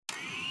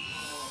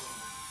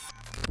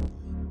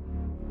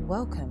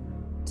Welcome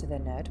to the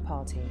Nerd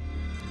Party.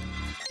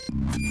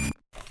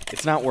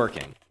 It's not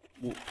working.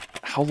 Well,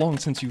 how long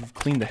since you've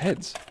cleaned the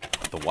heads?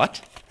 The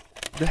what?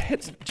 The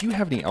heads. Do you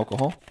have any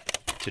alcohol?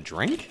 To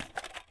drink?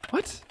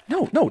 What?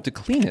 No, to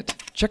clean it.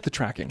 Check the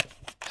tracking.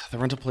 The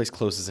rental place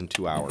closes in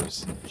 2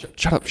 hours.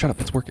 Shut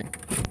up. It's working.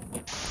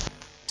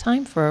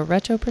 Time for a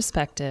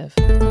RetroPerspective.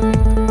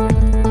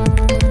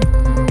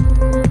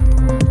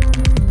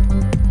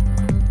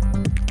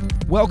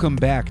 Welcome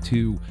back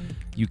to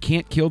You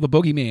Can't Kill the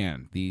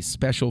Boogeyman, the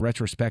special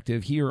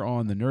retrospective here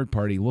on the Nerd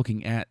Party,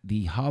 looking at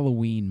the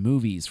Halloween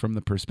movies from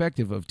the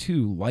perspective of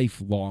two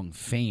lifelong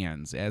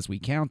fans as we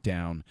count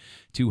down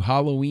to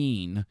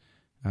Halloween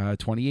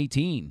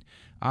 2018.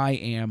 I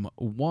am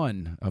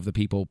one of the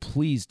people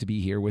pleased to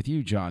be here with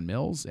you, John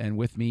Mills, and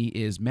with me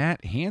is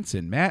Matt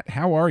Hansen. Matt,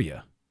 how are you?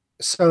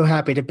 So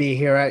happy to be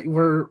here.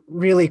 We're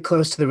really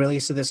close to the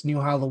release of this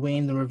new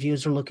Halloween. The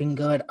reviews are looking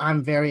good.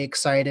 I'm very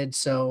excited,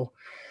 so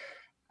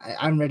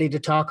I'm ready to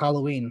talk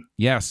Halloween.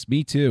 Yes,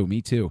 me too.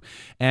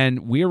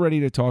 And we're ready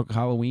to talk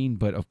Halloween,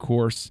 but of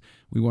course,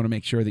 we want to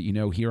make sure that you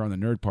know here on the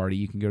Nerd Party,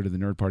 you can go to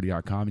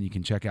thenerdparty.com and you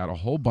can check out a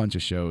whole bunch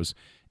of shows,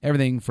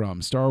 everything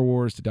from Star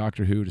Wars to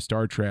Doctor Who to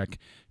Star Trek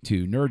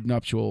to Nerd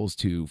Nuptials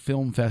to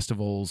film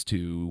festivals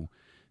to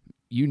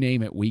you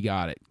name it, we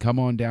got it. Come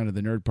on down to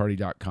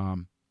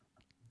thenerdparty.com.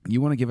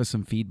 You want to give us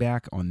some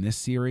feedback on this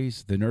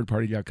series,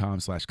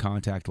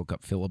 thenerdparty.com/contact, look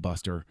up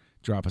filibuster,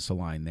 drop us a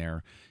line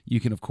there.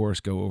 You can, of course,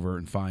 go over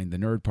and find the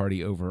Nerd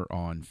Party over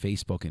on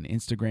Facebook and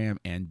Instagram,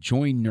 and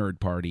Join Nerd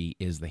Party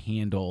is the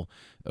handle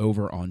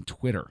over on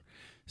Twitter.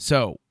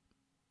 So,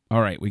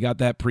 all right, we got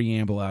that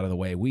preamble out of the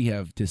way. We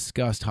have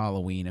discussed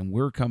Halloween, and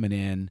we're coming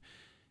in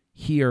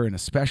here in a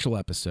special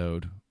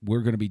episode.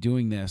 We're going to be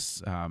doing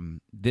this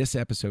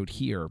episode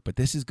here, but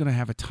this is going to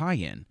have a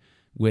tie-in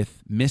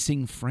with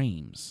Missing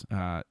Frames,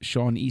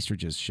 Sean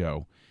Eastridge's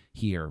show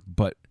here.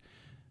 But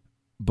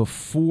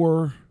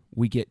before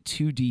we get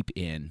too deep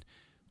in,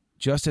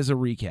 just as a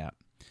recap,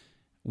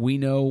 we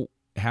know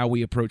how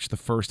we approached the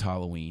first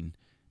Halloween.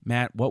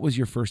 Matt, what was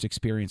your first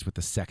experience with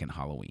the second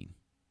Halloween?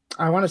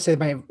 I want to say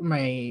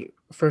my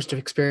first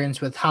experience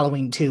with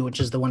Halloween 2, which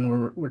is the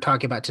one we're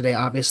talking about today,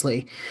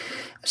 obviously.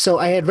 So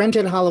I had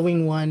rented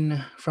Halloween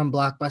 1 from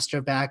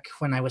Blockbuster back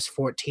when I was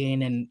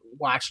 14 and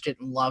watched it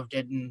and loved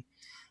it. And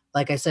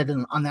like I said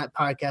on that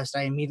podcast,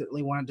 I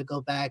immediately wanted to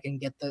go back and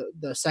get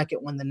the second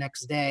one the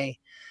next day.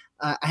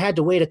 I had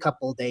to wait a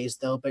couple of days,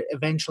 though, but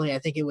eventually, I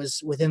think it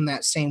was within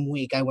that same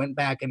week, I went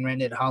back and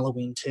rented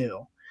Halloween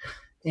 2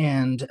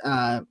 and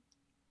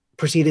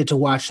proceeded to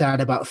watch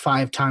that about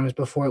 5 times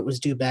before it was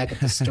due back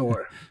at the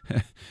store.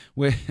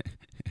 Well,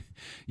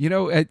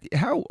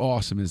 how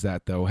awesome is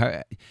that, though?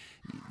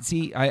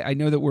 I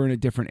know that we're in a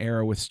different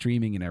era with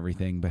streaming and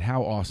everything, but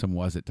how awesome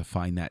was it to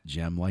find that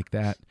gem like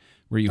that,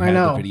 where you had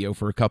the video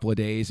for a couple of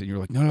days and you're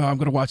like, no, I'm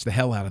going to watch the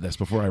hell out of this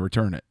before I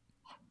return it.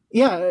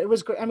 Yeah, it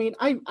was great. I mean,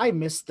 I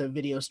missed the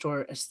video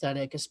store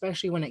aesthetic,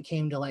 especially when it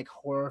came to like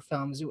horror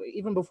films.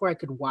 Even before I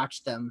could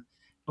watch them,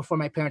 before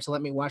my parents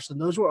let me watch them,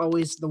 those were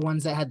always the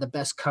ones that had the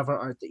best cover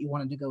art that you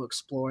wanted to go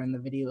explore in the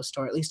video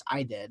store. At least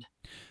I did.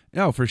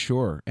 No, for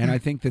sure. And I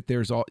think that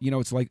there's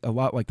it's like a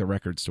lot like the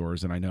record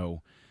stores. And I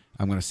know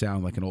I'm going to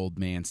sound like an old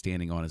man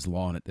standing on his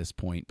lawn at this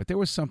point, but there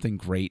was something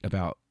great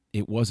about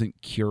it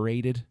wasn't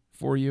curated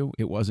for you.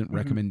 It wasn't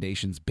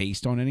recommendations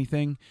based on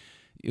anything.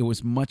 It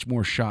was much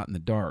more shot in the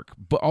dark.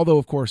 But although,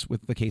 of course,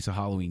 with the case of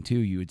Halloween 2,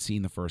 you had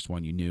seen the first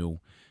one, you knew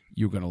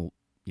you were going to,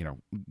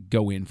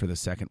 go in for the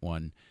second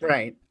one.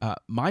 Right.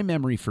 My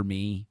memory for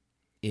me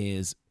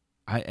is,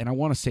 I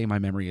want to say my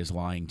memory is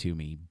lying to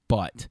me,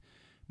 but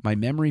my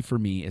memory for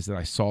me is that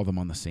I saw them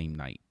on the same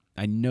night.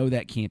 I know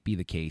that can't be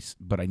the case,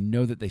 but I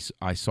know that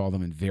I saw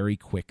them in very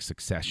quick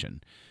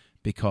succession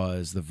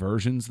because the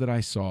versions that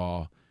I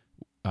saw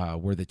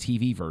were the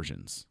TV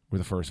versions, were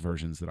the first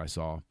versions that I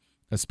saw,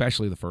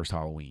 especially the first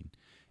Halloween.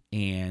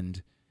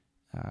 And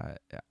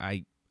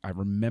I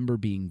remember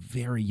being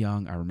very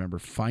young. I remember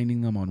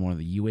finding them on one of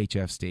the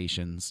UHF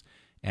stations.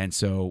 And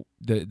so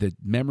the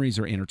memories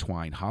are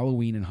intertwined.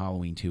 Halloween and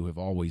Halloween 2 have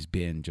always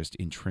been just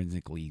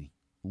intrinsically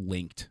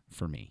linked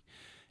for me.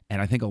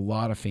 And I think a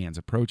lot of fans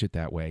approach it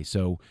that way.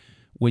 So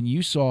when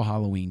you saw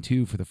Halloween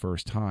 2 for the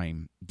first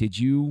time, did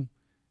you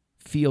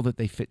feel that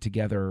they fit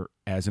together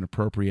as an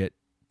appropriate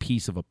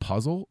piece of a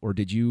puzzle? Or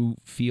did you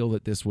feel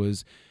that this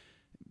was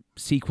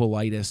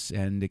sequelitis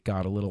and it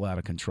got a little out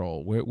of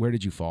control? Where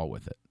did you fall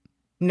with it?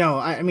 No,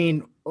 I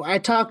mean, I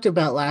talked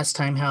about last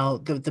time how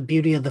the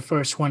beauty of the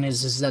first one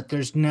is that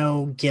there's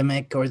no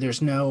gimmick or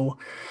there's no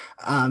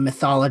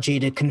mythology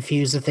to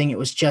confuse the thing. It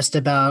was just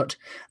about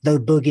the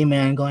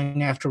boogeyman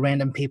going after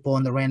random people,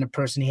 and the random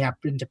person he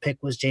happened to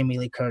pick was Jamie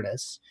Lee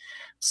Curtis.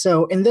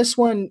 So in this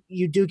one,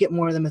 you do get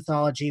more of the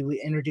mythology.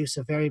 We introduce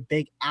a very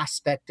big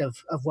aspect of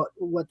what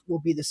will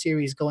be the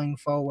series going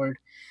forward.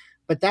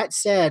 But that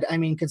said, I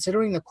mean,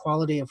 considering the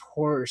quality of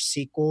horror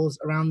sequels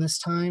around this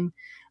time,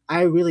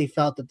 I really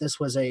felt that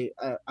this was a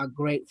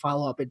great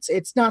follow-up.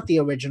 It's not the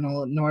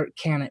original, nor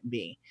can it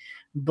be.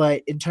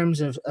 But in terms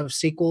of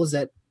sequels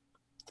that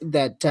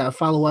that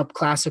follow up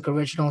classic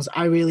originals,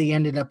 I really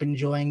ended up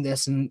enjoying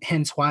this, and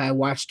hence why I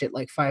watched it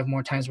like 5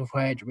 more times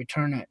before I had to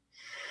return it.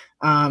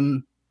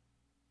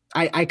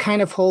 I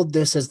kind of hold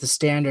this as the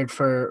standard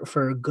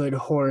for good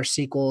horror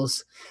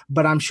sequels,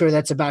 but I'm sure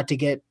that's about to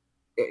get,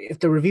 if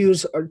the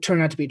reviews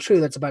turn out to be true,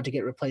 that's about to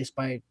get replaced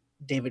by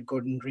David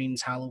Gordon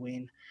Green's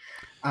Halloween.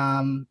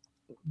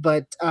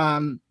 But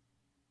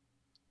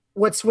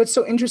what's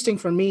so interesting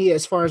for me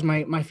as far as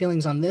my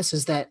feelings on this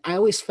is that I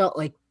always felt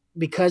like,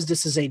 because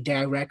this is a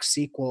direct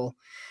sequel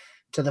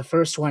to the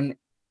first one,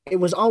 it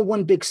was all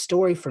one big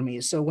story for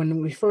me. So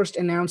when we first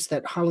announced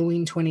that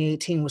Halloween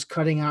 2018 was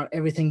cutting out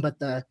everything but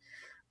the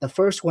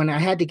first one, I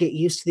had to get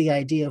used to the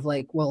idea of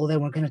like, well,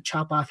 then we're going to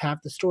chop off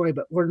half the story,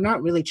 but we're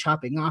not really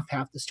chopping off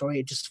half the story.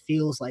 It just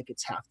feels like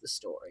it's half the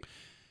story.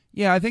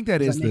 Yeah, I think that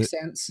Does that make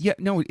sense? Yeah,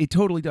 no, it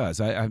totally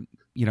does. I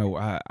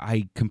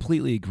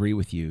completely agree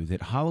with you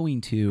that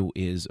Halloween 2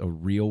 is a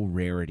real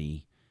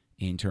rarity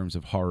in terms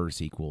of horror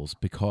sequels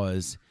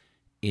because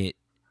it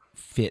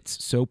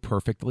fits so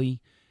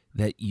perfectly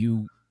that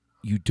you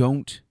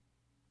don't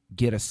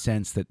get a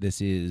sense that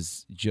this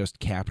is just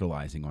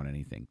capitalizing on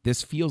anything.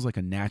 This feels like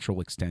a natural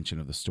extension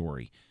of the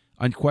story.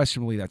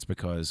 Unquestionably, that's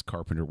because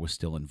Carpenter was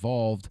still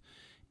involved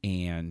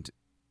and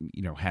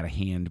had a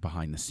hand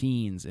behind the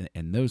scenes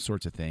and those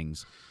sorts of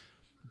things.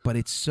 But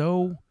it's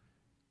so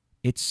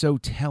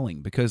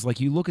telling because, like,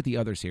 you look at the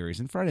other series,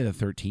 and Friday the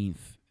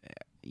 13th,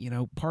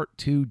 part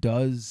 2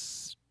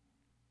 does,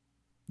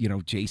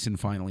 Jason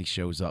finally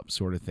shows up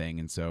sort of thing.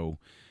 And so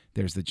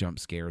there's the jump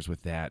scares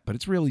with that, but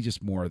it's really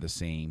just more of the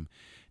same.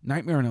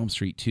 Nightmare on Elm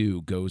Street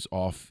 2 goes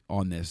off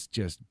on this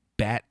just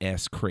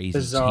bat-ass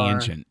crazy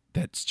tangent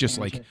that's just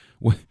like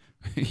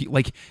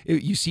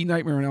you see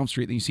Nightmare on Elm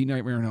Street, then you see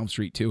Nightmare on Elm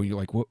Street 2, and you're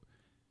like, what?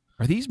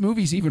 Are these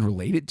movies even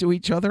related to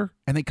each other?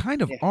 And they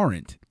kind of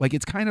aren't. Like,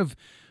 it's kind of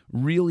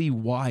really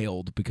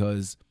wild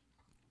because,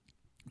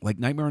 like,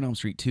 Nightmare on Elm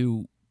Street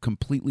 2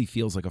 completely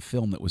feels like a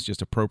film that was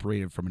just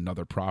appropriated from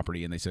another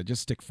property, and they said,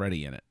 just stick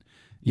Freddy in it.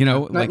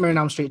 Nightmare on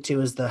Elm Street 2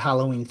 is the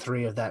Halloween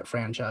 3 of that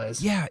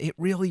franchise. Yeah, it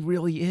really,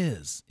 really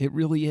is. It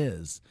really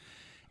is.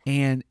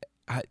 And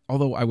that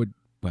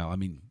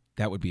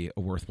would be a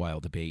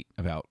worthwhile debate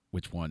about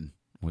which one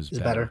was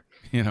better.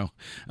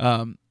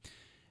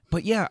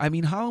 But yeah, I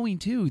mean, Halloween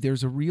 2,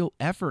 there's a real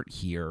effort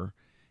here.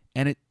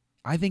 And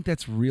I think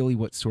that's really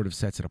what sort of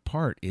sets it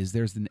apart is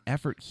there's an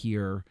effort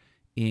here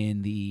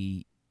in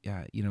the,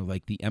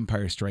 like the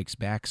Empire Strikes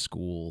Back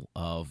school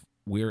of,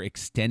 we're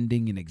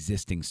extending an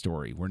existing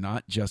story. We're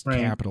not just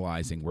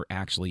capitalizing. We're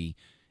actually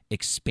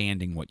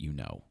expanding what you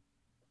know.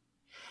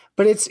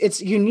 But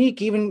it's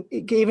unique even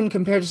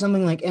compared to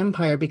something like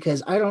Empire,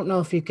 because I don't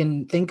know if you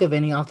can think of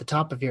any off the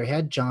top of your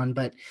head, John,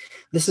 but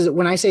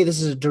when I say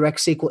this is a direct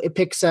sequel, it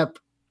picks up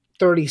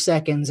 30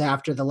 seconds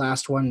after the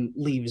last one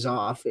leaves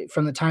off.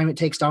 From the time it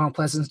takes Donald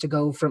Pleasance to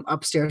go from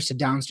upstairs to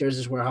downstairs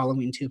is where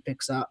Halloween 2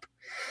 picks up.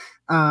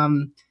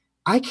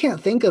 I can't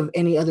think of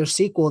any other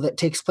sequel that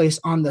takes place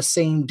on the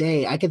same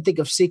day. I can think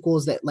of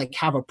sequels that like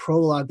have a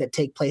prologue that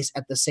take place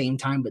at the same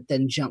time, but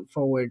then jump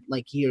forward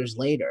like years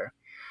later.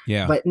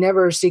 Yeah. But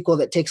never a sequel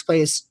that takes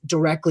place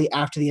directly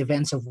after the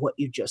events of what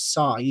you just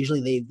saw.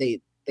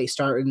 Usually they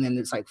start and then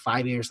it's like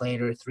 5 years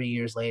later, 3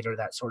 years later,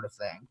 that sort of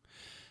thing.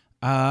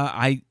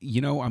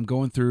 I'm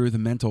going through the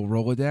mental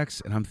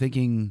Rolodex and I'm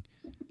thinking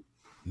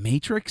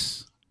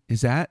Matrix,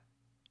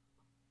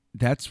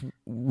 that's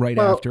right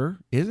after,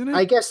 isn't it?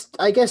 I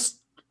guess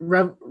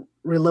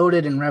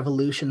Reloaded and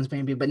Revolutions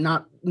maybe, but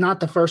not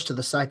the first or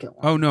the second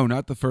one. Oh no,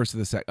 not the first or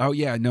the second. Oh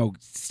yeah, no,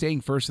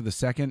 staying first or the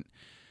second.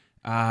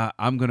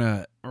 I'm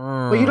gonna.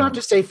 Well, you don't have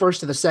to say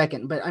first or the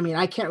second, but I mean,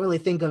 I can't really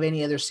think of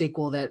any other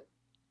sequel that,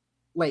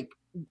 like,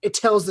 it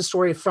tells the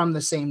story from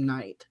the same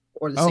night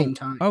or the same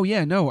time. Oh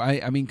yeah, no,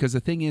 I mean, because the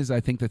thing is,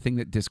 I think the thing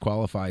that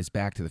disqualifies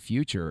Back to the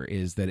Future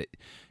is that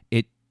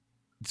it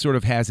sort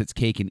of has its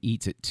cake and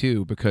eats it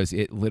too, because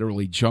it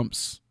literally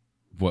jumps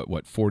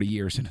what 40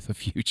 years into the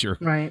future,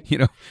 right?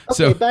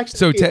 Okay,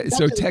 so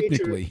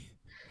technically,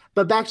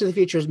 but Back to the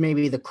Future is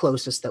maybe the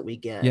closest that we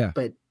get. Yeah,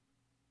 but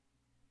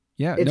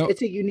yeah,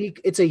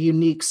 it's a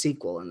unique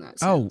sequel in that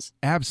sense. Oh,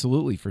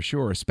 absolutely, for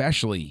sure,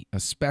 especially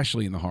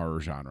in the horror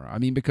genre. I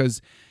mean,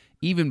 because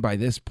even by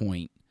this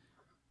point,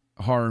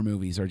 horror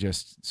movies are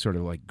just sort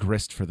of like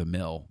grist for the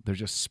mill. They're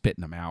just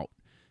spitting them out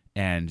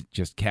and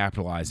just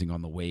capitalizing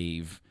on the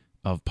wave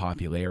of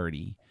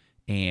popularity.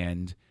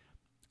 And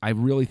I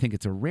really think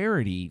it's a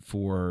rarity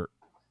for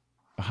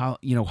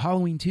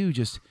Halloween 2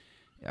 just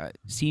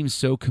seems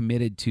so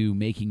committed to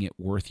making it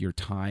worth your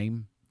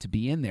time to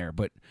be in there.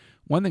 But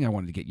one thing I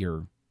wanted to get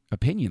your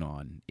opinion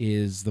on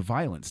is the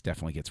violence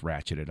definitely gets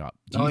ratcheted up.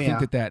 Do you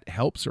think that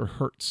helps or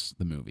hurts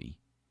the movie?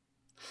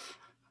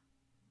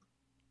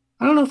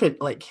 I don't know if it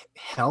like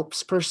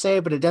helps per se,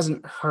 but it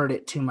doesn't hurt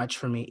it too much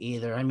for me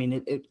either. I mean,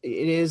 it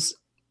is,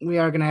 we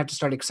are going to have to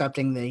start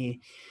accepting the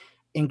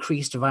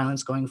increased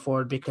violence going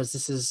forward, because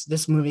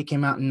this movie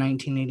came out in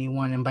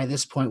 1981, and by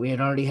this point we had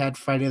already had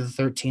Friday the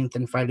 13th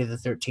and Friday the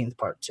 13th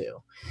Part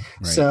 2.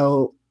 Right.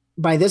 So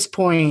by this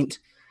point,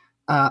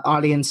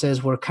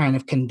 audiences were kind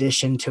of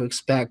conditioned to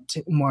expect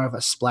more of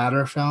a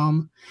splatter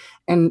film.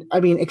 And I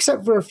mean,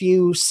 except for a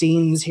few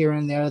scenes here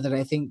and there that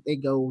I think they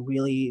go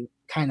really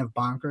kind of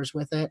bonkers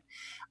with it,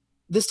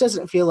 this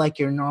doesn't feel like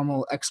your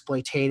normal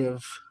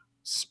exploitative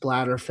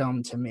splatter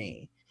film to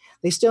me.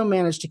 They still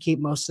managed to keep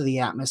most of the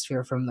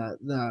atmosphere from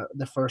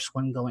the first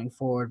one going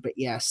forward, but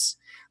yes,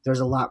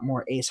 there's a lot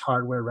more Ace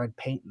Hardware red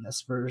paint in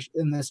this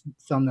in this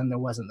film than there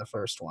was in the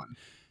first one.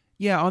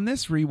 Yeah, on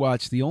this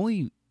rewatch, the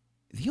only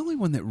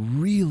one that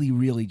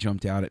really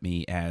jumped out at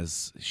me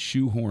as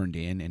shoehorned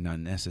in and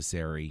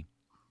unnecessary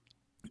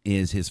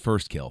is his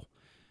first kill,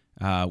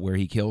 where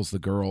he kills the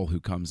girl who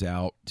comes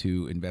out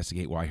to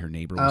investigate why her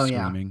neighbor was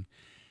screaming.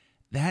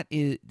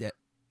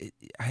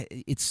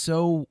 It's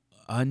so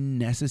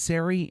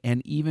unnecessary,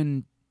 and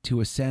even to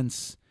a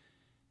sense,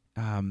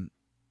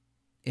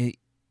 it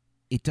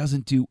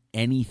doesn't do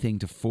anything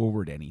to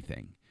forward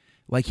anything.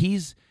 Like,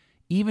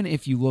 even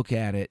if you look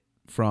at it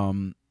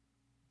from,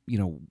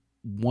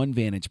 one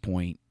vantage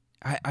point,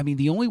 I mean,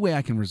 the only way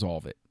I can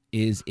resolve it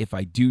is if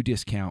I do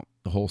discount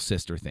the whole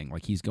sister thing,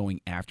 like he's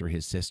going after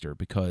his sister,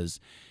 because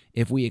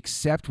if we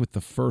accept with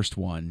the first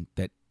one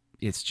that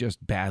it's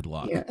just bad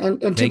luck. Yeah,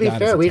 and to be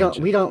fair,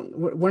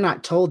 we're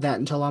not told that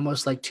until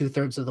almost like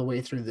 2/3 of the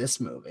way through this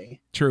movie.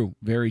 True,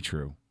 very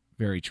true,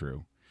 very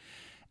true.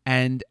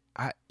 And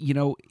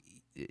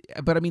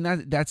but I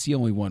mean that's the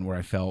only one where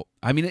I felt.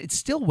 I mean, it's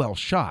still well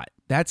shot.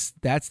 That's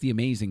the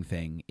amazing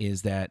thing,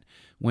 is that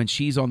when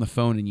she's on the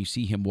phone and you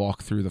see him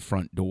walk through the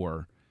front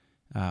door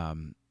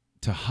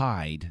to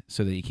hide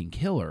so that he can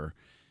kill her,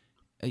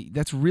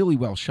 that's really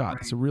well shot.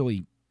 It's a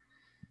really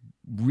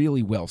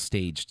well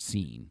staged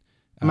scene.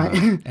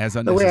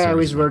 The way I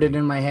always wrote it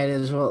in my head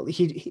is, well,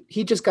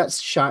 he just got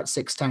shot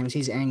 6 times.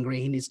 He's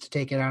angry. He needs to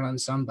take it out on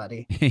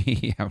somebody.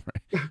 Yeah,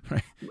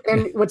 right.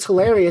 And what's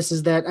hilarious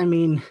is that, I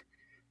mean,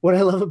 what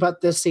I love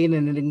about this scene,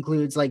 and it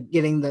includes like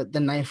getting the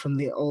knife from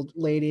the old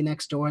lady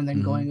next door and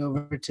then going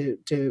over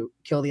to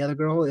kill the other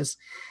girl, is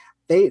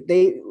they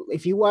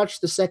if you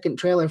watch the second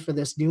trailer for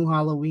this new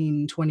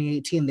Halloween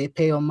 2018, they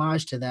pay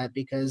homage to that,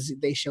 because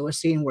they show a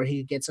scene where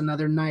he gets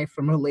another knife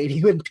from a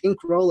lady with pink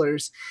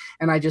rollers.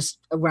 And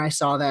when I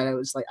saw that,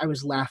 I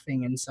was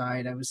laughing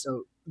inside. I was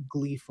so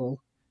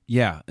gleeful.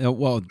 Yeah.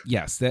 Well,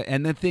 yes.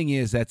 And the thing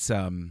is, that's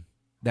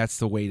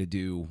the way to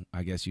do,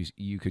 I guess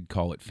you could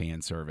call it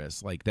fan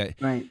service. Like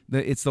that, right.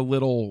 It's the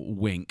little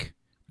wink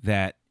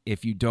that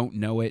if you don't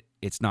know it,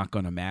 it's not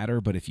going to matter.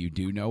 But if you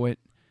do know it,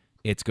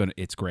 it's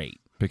great.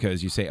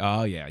 Because you say,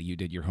 oh yeah, you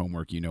did your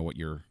homework. You know what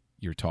you're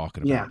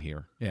talking about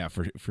here. Yeah,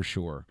 for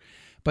sure.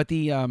 But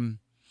the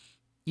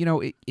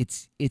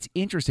it's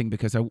interesting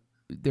because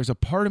there's a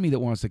part of me that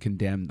wants to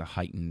condemn the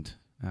heightened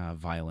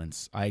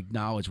violence. I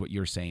acknowledge what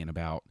you're saying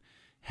about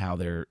how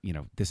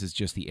this is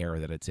just the era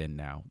that it's in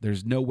now.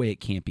 There's no way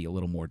it can't be a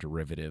little more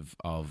derivative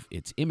of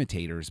its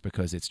imitators,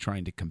 because it's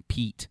trying to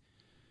compete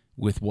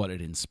with what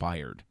it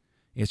inspired.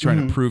 It's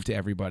trying to prove to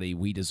everybody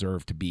we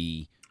deserve to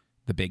be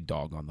the big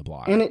dog on the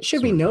block. And it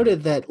should be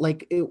noted that,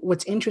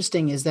 what's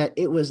interesting is that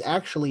it was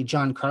actually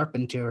John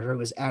Carpenter who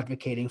was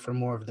advocating for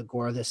more of the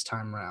gore this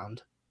time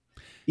around.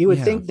 You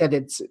would think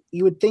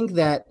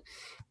that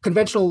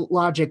conventional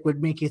logic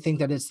would make you think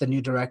that it's the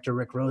new director,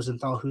 Rick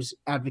Rosenthal, who's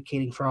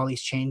advocating for all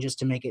these changes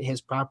to make it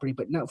his property.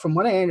 But no, from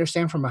what I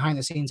understand from behind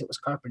the scenes, it was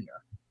Carpenter.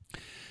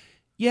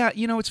 Yeah,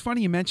 it's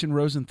funny you mentioned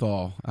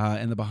Rosenthal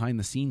and the behind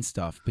the scenes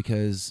stuff,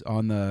 because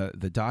on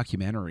the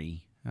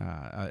documentary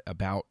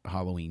about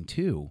Halloween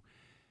 2,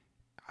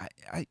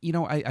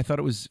 I thought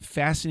it was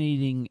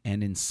fascinating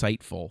and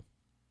insightful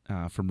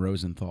from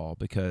Rosenthal,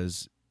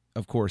 because,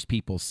 of course,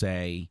 people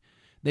say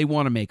they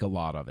want to make a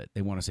lot of it.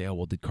 They want to say, oh,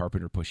 well, did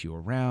Carpenter push you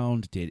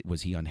around?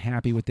 Was he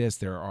unhappy with this?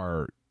 There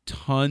are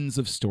tons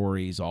of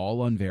stories,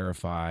 all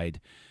unverified,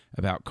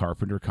 about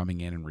Carpenter coming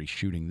in and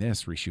reshooting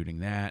this, reshooting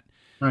that,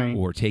 right,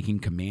 or taking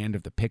command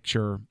of the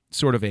picture.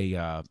 Sort of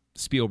a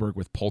Spielberg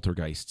with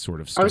Poltergeist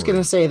sort of story. I was going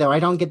to say, though, I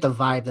don't get the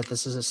vibe that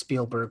this is a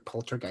Spielberg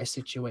Poltergeist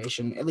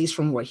situation, at least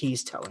from what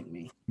he's telling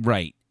me.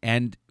 Right.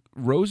 And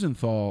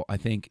Rosenthal, I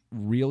think,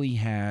 really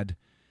had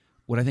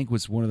what I think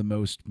was one of the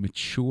most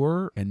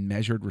mature and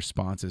measured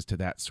responses to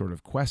that sort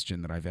of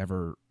question that I've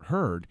ever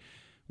heard,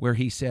 where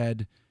he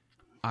said,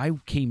 I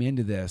came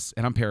into this,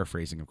 and I'm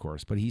paraphrasing, of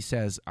course, but he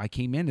says, I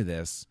came into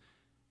this,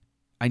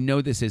 I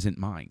know this isn't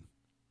mine.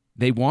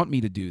 They want me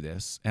to do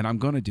this, and I'm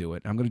going to do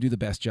it. I'm going to do the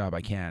best job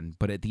I can.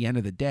 But at the end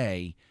of the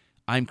day,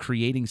 I'm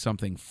creating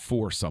something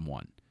for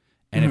someone.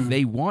 And if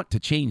they want to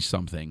change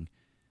something,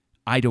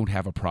 I don't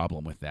have a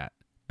problem with that,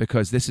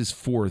 because this is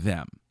for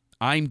them.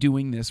 I'm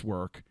doing this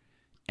work.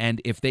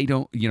 And if they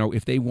don't,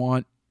 if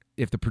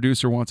the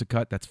producer wants a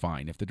cut, that's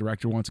fine. If the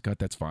director wants a cut,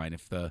 that's fine.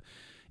 If the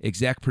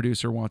exec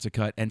producer wants a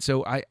cut. And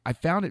so I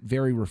found it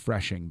very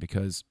refreshing,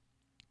 because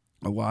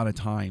a lot of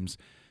times,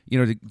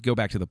 to go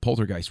back to the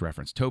Poltergeist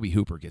reference, Tobe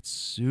Hooper gets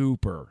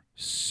super,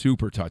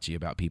 super touchy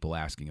about people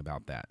asking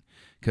about that,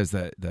 because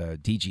the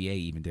DGA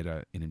even did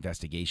an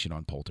investigation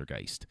on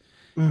Poltergeist.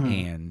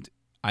 And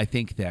I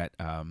think that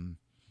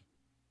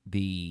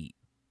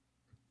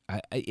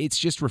It's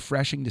just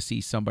refreshing to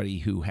see somebody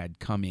who had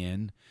come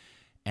in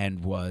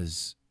and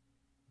was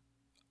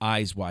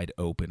eyes wide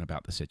open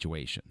about the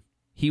situation.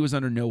 He was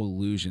under no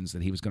illusions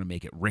that he was going to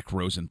make it Rick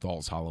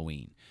Rosenthal's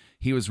Halloween.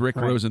 He was Rick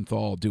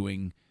Rosenthal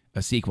doing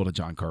a sequel to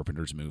John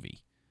Carpenter's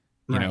movie.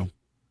 You know?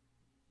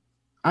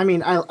 I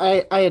mean,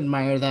 I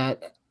admire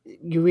that.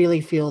 You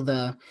really feel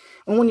and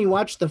when you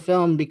watch the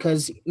film,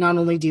 because not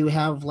only do you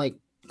have like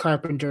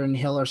Carpenter and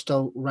Hill are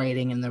still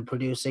writing and they're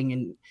producing,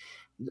 and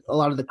a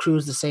lot of the crew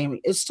is the same,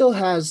 it still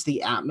has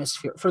the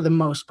atmosphere, for the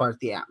most part,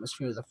 the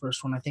atmosphere of the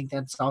first one. I think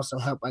that's also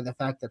helped by the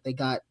fact that they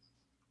got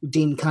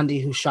Dean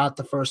Cundy, who shot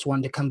the first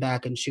one, to come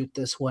back and shoot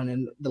this one,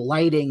 and the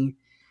lighting,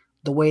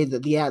 the way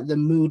that the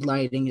mood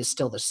lighting is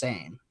still the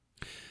same.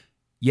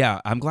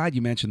 Yeah, I'm glad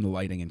you mentioned the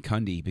lighting in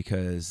Cundy,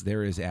 because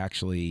there is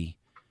actually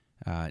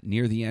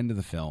near the end of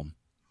the film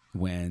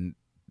when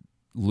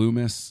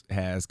Loomis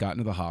has gotten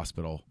to the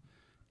hospital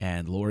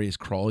and Laurie is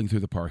crawling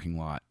through the parking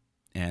lot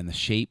and the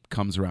Shape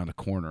comes around a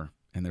corner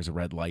and there's a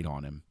red light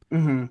on him.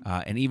 Mm-hmm.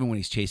 And even when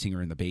he's chasing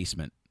her in the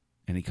basement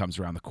and he comes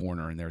around the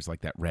corner and there's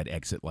like that red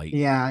exit light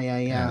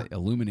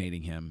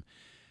illuminating him,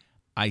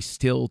 I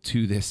still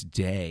to this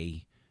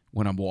day,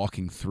 when I'm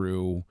walking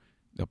through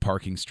a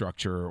parking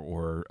structure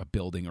or a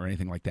building or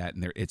anything like that,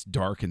 and it's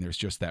dark and there's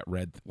just that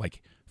red,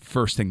 like,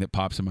 first thing that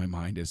pops in my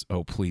mind is,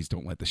 oh, please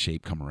don't let the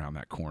Shape come around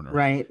that corner.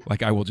 Right.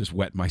 Like, I will just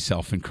wet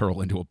myself and curl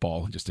into a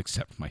ball and just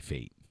accept my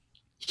fate.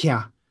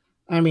 Yeah.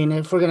 I mean,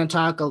 if we're going to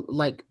talk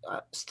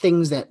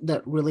things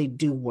that really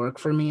do work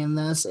for me in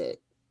this,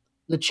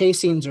 the chase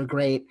scenes are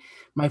great.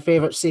 My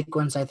favorite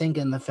sequence, I think,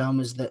 in the film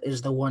is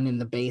the one in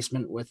the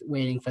basement with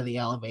waiting for the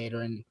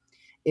elevator and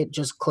it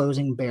just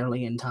closing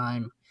barely in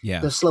time.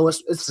 Yeah. It's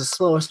the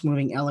slowest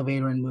moving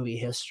elevator in movie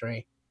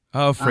history.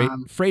 Oh,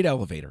 freight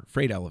elevator.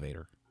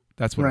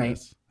 That's what it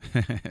is.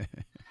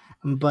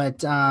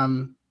 But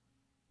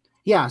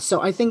yeah,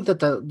 so I think that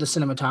the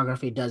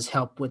cinematography does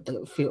help with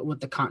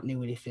the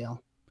continuity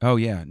feel. Oh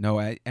yeah,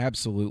 no,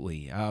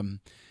 absolutely.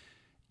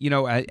 You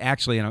know,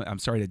 actually, and I'm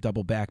sorry to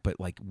double back, but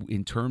like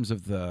in terms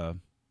of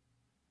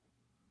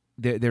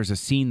there's a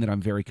scene that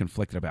I'm very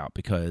conflicted about,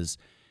 because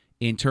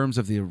in terms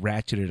of the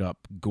ratcheted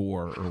up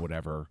gore or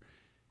whatever,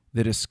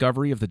 the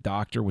discovery of the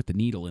doctor with the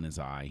needle in his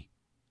eye,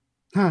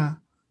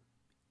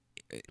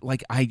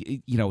 like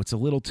it's a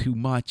little too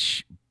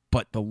much,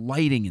 but the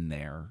lighting in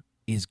there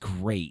is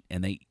great,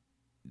 and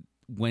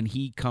when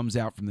he comes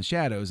out from the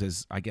shadows,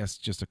 as I guess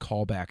just a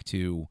callback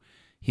to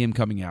him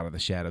coming out of the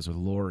shadows with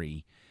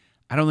Laurie,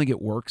 I don't think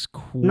it works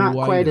not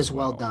quite as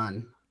well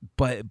done,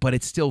 but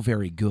it's still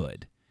very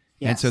good.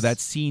 Yes. And so that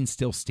scene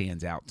still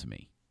stands out to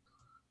me.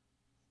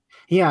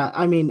 Yeah,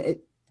 I mean,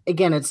 it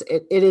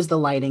is the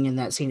lighting in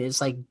that scene.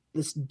 It's like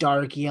this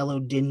dark yellow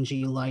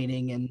dingy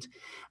lighting, and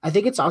I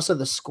think it's also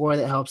the score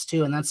that helps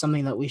too, and that's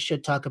something that we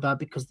should talk about,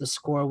 because the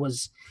score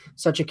was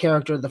such a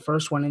character of the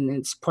first one, and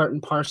it's part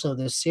and parcel of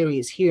this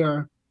series.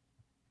 Here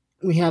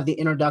we have the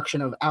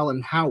introduction of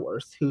Alan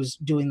Howarth, who's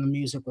doing the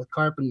music with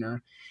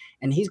Carpenter,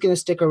 and he's going to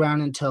stick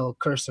around until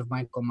Curse of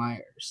Michael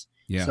Myers.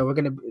 Yeah. So we're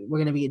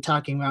gonna be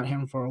talking about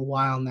him for a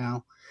while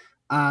now.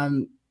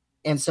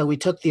 And so we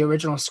took the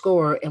original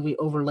score and we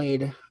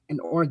overlaid an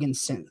organ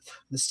synth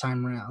this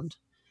time around.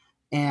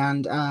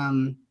 And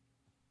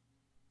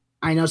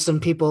I know some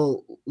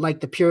people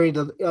like the purity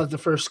of the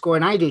first score,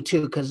 and I do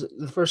too, because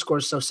the first score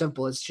is so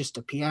simple. It's just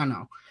a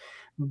piano.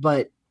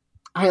 But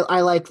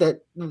I like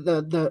that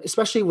the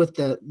especially with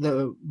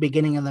the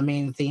beginning of the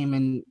main theme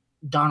and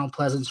Donald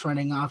Pleasance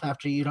running off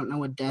after you don't know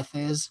what death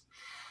is,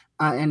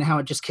 and how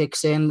it just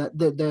kicks in.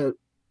 The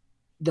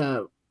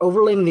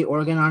overlaying the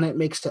organ on it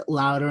makes it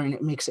louder, and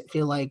it makes it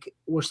feel like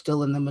we're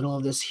still in the middle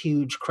of this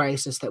huge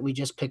crisis that we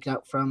just picked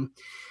up from,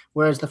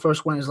 whereas the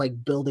first one is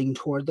like building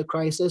toward the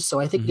crisis. So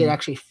I think it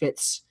actually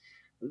fits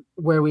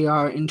where we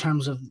are in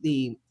terms of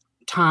the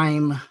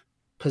time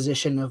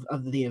position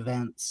of the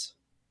events.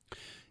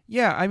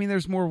 Yeah, I mean,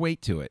 there's more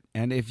weight to it.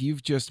 And if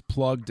you've just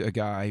plugged a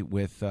guy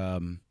with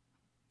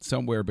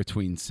somewhere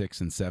between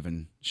 6 and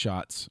 7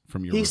 shots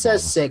from your revolver.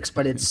 Says 6,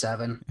 but it's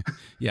 7.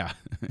 Yeah.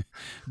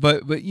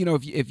 But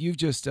if you've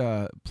just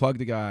plugged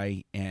a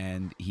guy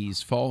and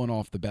he's fallen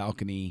off the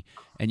balcony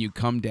and you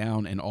come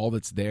down and all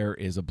that's there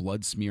is a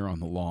blood smear on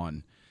the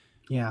lawn.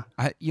 Yeah.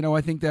 I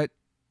think that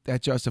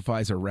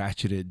justifies a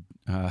ratcheted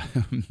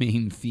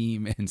main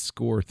theme and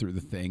score through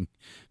the thing,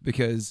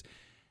 because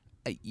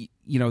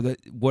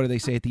what do they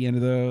say at the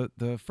end of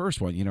the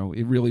first one?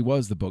 It really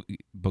was the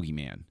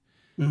boogeyman.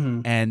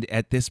 Mm-hmm. And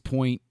at this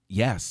point,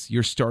 yes,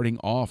 you're starting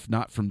off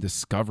not from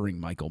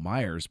discovering Michael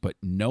Myers, but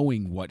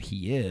knowing what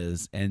he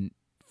is and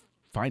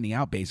finding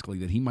out basically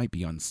that he might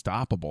be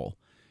unstoppable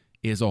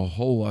is a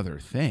whole other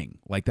thing.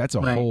 Like, that's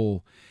a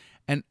whole,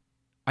 and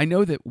I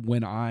know that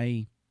when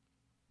I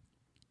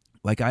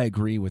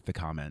agree with the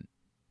comment,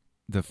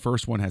 the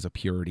first one has a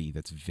purity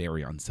that's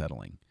very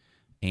unsettling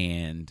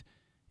and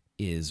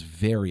is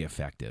very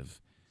effective.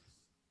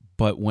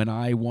 But when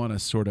I want to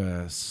sort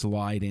of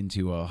slide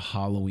into a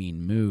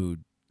Halloween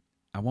mood,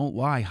 I won't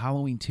lie,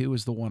 Halloween 2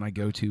 is the one I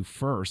go to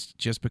first,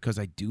 just because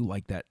I do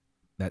like that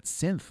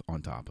synth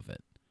on top of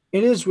it.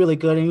 It is really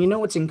good. And you know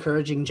what's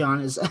encouraging, John,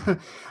 is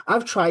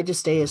I've tried to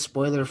stay as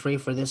spoiler free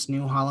for this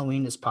new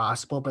Halloween as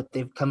possible, but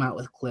they've come out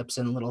with clips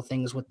and little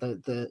things with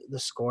the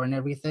score and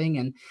everything.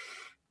 And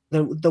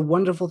the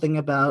wonderful thing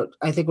about,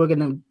 I think we're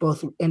gonna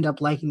both end up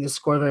liking this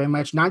score very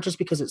much, not just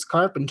because it's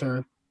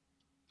Carpenter,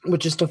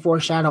 which is to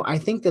foreshadow. I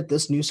think that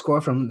this new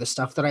score, from the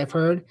stuff that I've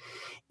heard,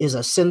 is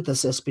a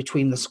synthesis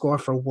between the score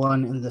for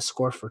one and the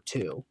score for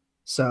two.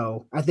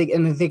 So I think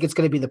it's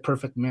going to be the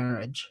perfect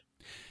marriage.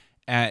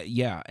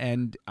 Yeah,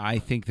 and I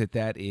think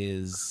that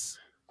is,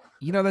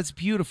 that's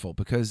beautiful,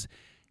 because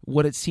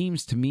what it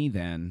seems to me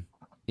then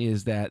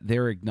is that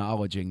they're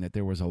acknowledging that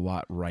there was a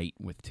lot right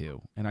with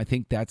two, and I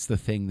think that's the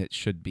thing that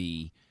should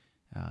be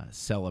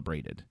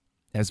celebrated.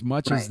 As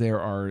much as there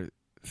are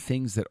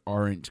things that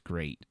aren't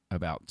great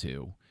about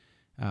two,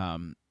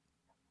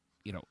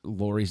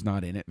 Laurie's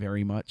not in it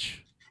very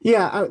much.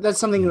 Yeah, that's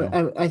something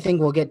I think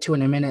we'll get to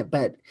in a minute.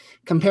 But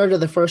compared to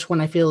the first one,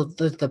 I feel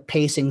that the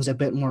pacing's a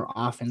bit more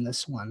off in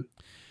this one.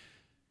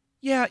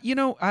 Yeah,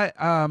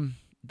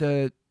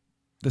 the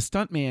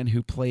stuntman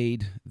who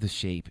played the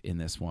Shape in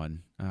this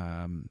one,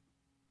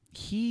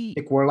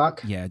 Dick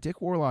Warlock. Yeah,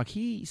 Dick Warlock.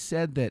 He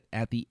said that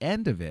at the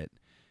end of it,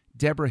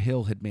 Deborah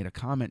Hill had made a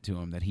comment to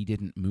him that he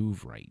didn't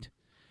move right,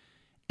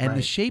 and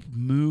the Shape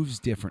moves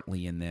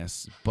differently in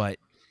this, but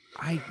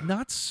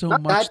not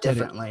much that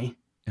differently.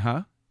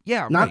 Huh?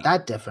 Yeah, not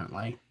that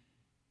differently.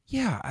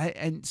 Yeah,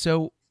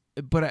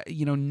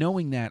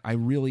 knowing that, I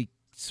really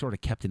sort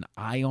of kept an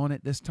eye on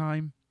it this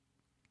time.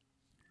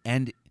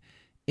 And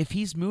if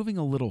he's moving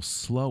a little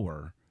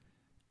slower,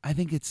 I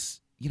think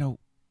it's,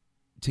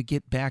 to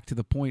get back to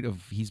the point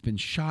of he's been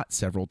shot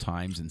several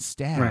times and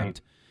stabbed.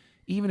 Right.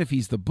 Even if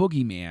he's the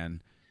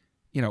boogeyman,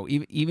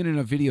 even in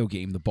a video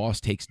game, the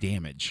boss takes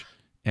damage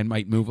and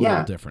might move a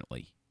little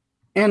differently.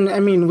 And I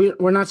mean,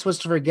 we're not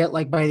supposed to forget,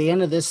 like, by the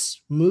end of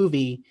this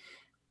movie,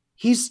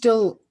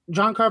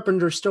 John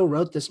Carpenter still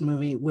wrote this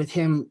movie with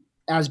him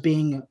as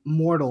being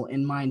mortal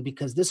in mind,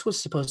 because this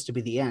was supposed to be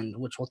the end,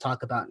 which we'll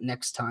talk about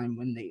next time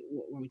when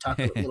we talk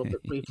a little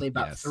bit briefly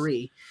about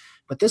 3.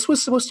 But this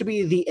was supposed to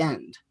be the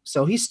end.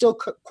 So he's still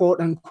quote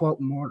unquote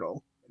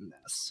mortal in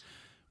this.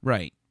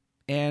 Right.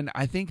 And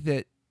I think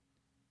that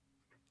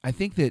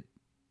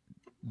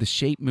the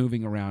Shape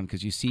moving around,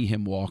 because you see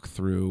him walk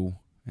through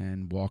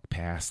and walk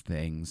past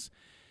things,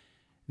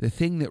 the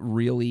thing that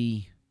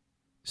really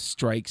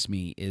strikes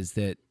me is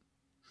that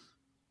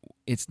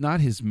it's not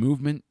his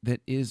movement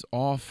that is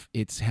off,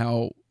 it's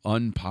how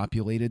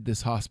unpopulated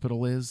this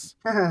hospital is.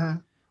 I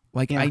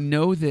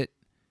know that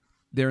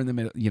they're in the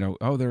middle,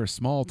 they're a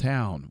small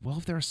town. Well,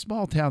 if they're a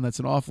small town, that's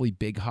an awfully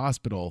big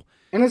hospital.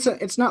 And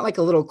it's not like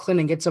a little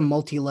clinic, it's a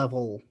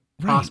multi-level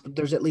hospital.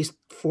 There's at least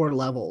 4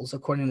 levels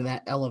according to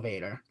that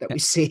elevator that we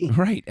see.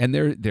 Right. And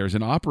there's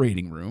an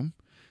operating room.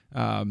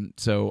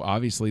 So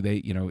obviously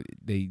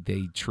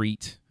they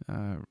treat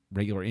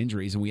regular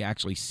injuries, and we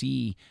actually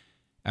see,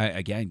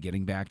 again,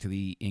 getting back to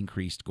the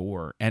increased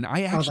gore. And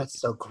that's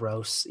so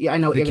gross. Yeah, I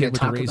know what you're going to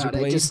talk about.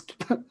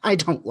 I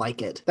don't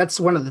like it. That's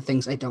one of the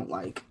things I don't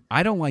like.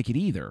 I don't like it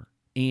either.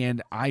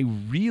 And I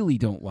really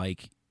don't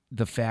like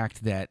the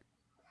fact that,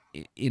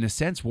 in a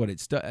sense, what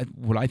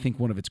I think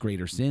one of its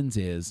greater sins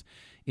is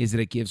that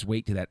it gives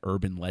weight to that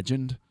urban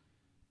legend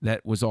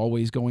that was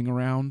always going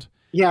around.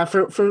 Yeah,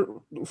 for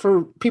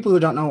people who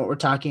don't know what we're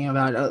talking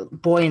about, a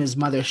boy and his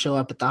mother show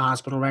up at the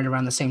hospital right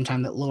around the same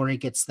time that Laurie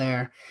gets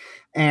there,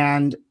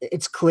 and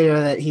it's clear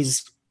that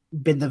he's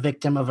been the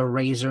victim of a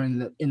razor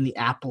in the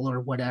apple or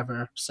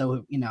whatever.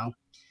 So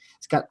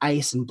he's got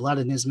ice and blood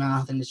in his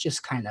mouth, and it's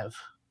just kind of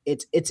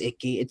it's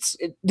icky.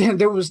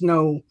 There was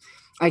no.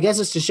 I guess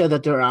it's to show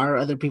that there are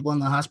other people in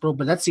the hospital,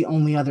 but that's the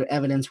only other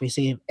evidence we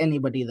see of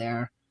anybody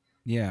there.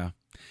 Yeah,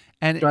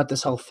 and throughout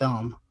this whole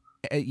film.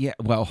 Yeah,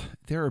 well,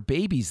 there are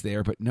babies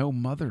there, but no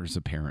mothers,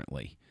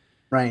 apparently.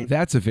 Right.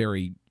 That's a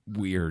very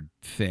weird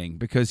thing,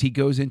 because he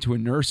goes into a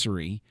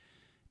nursery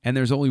and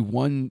there's only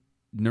one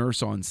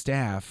nurse on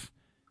staff.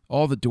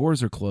 All the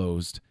doors are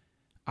closed.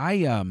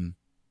 I've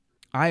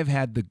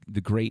had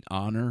the great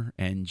honor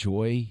and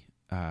joy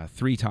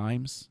 3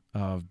 times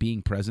of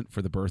being present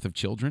for the birth of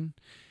children.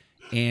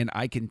 And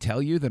I can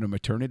tell you that a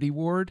maternity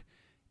ward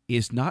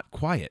is not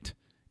quiet.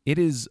 It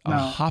is a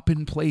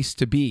hopping place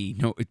to be,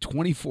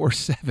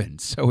 24/7.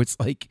 So it's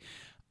like,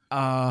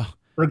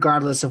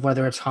 regardless of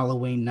whether it's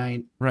Halloween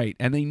night, right?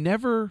 And the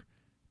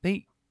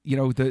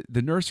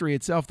nursery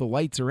itself, the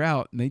lights are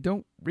out, and they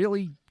don't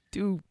really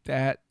do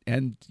that.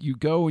 And you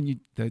go and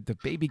the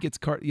baby gets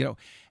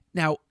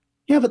now.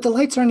 Yeah, but the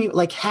lights aren't even,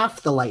 like,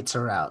 half the lights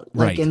are out,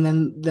 right? And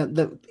then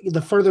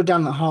the further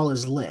down the hall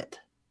is lit,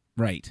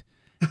 right?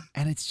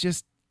 And it's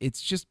just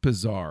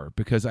bizarre,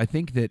 because I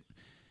think that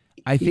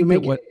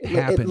what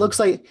happened. It looks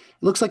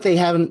like they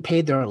haven't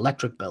paid their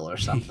electric bill or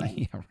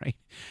something. Yeah, right.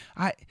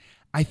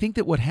 I think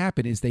that what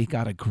happened is they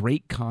got a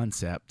great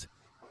concept,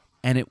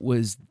 and it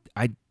was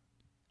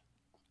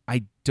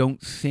I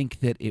don't think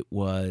that it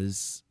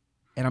was,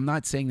 and I'm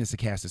not saying this to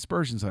cast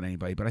aspersions on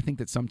anybody, but I think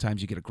that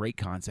sometimes you get a great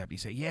concept, you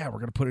say, yeah, we're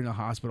going to put it in a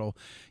hospital,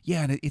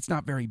 yeah, and it's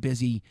not very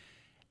busy,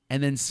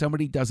 and then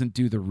somebody doesn't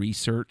do the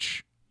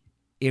research.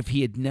 If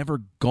he had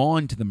never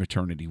gone to the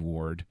maternity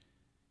ward,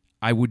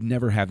 I would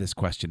never have this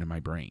question in my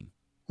brain.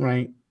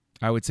 Right.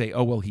 I would say,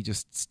 oh, well, he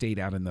just stayed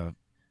out in the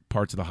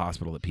parts of the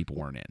hospital that people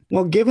weren't in.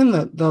 Well, given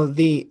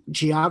the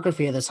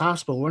geography of this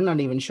hospital, we're not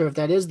even sure if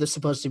that is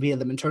supposed to be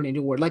the maternity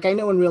ward. Like, I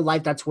know in real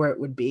life that's where it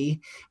would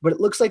be, but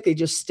it looks like they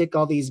just stick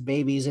all these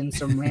babies in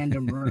some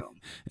random room.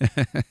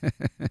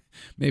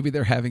 Maybe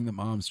they're having the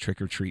moms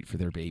trick or treat for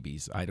their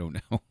babies. I don't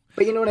know.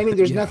 But you know what I mean?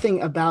 There's Yeah.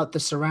 nothing about the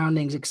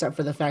surroundings except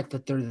for the fact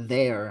that they're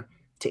there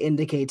to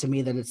indicate to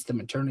me that it's the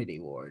maternity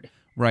ward.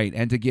 Right,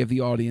 and to give the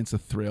audience a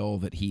thrill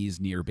that he's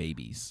near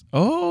babies.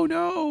 Oh,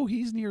 no,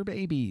 he's near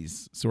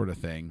babies, sort of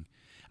thing.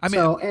 I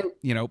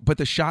mean, but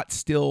the shot's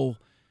still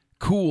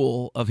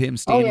cool of him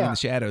standing in the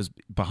shadows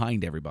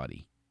behind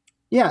everybody.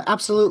 Yeah,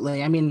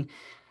 absolutely. I mean,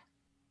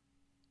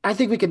 I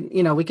think we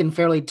can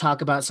fairly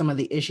talk about some of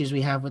the issues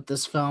we have with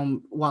this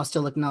film while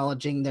still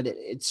acknowledging that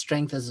its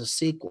strength as a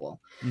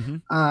sequel.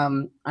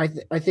 Mm-hmm.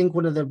 I think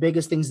one of the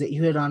biggest things that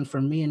you hit on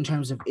for me in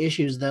terms of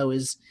issues, though,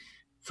 is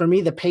for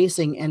me the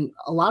pacing, and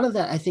a lot of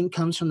that I think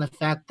comes from the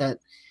fact that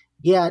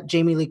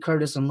Jamie Lee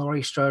Curtis and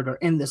Laurie Strode are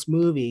in this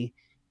movie,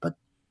 but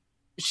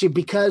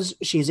because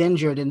she's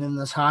injured and in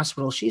this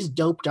hospital, she's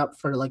doped up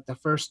for like the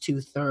first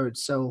 2/3.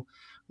 So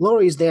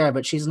Laurie's there,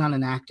 but she's not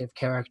an active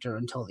character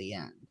until the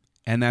end.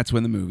 And that's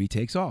when the movie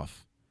takes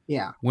off.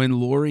 Yeah. When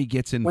Laurie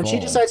gets involved. When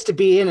she decides to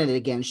be in it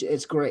again,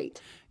 it's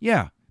great.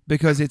 Yeah,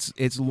 because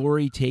it's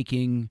Laurie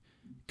taking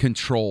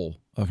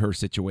control of her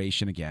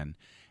situation again.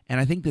 And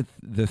I think that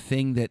the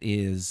thing that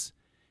is,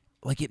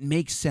 like, it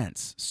makes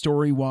sense,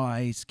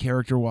 story-wise,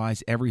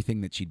 character-wise, everything,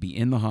 that she'd be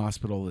in the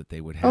hospital, that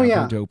they would have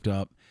her doped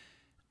up.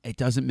 It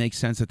doesn't make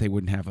sense that they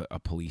wouldn't have a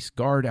police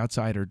guard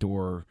outside her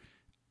door.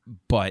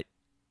 But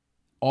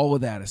all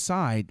of that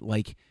aside,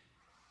 like,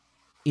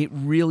 it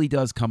really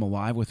does come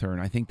alive with her.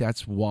 And I think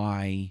that's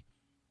why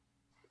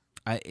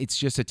it's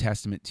just a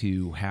testament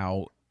to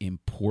how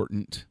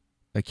important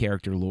a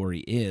character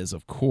Laurie is,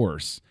 of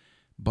course,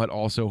 but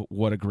also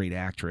what a great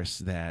actress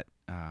that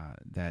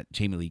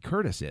Jamie Lee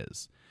Curtis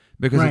is,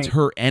 because it's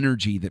her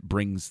energy that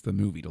brings the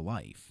movie to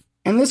life.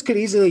 And this could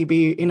easily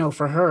be,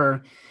 for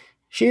her,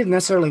 she didn't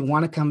necessarily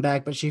want to come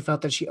back, but she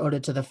felt that she owed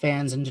it to the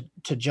fans and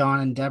to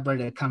John and Deborah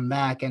to come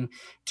back. And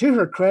to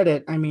her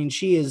credit, I mean,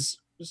 she's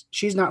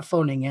not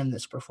phoning in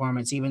this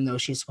performance, even though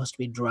she's supposed to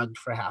be drugged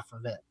for half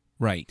of it.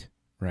 Right.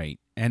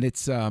 And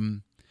it's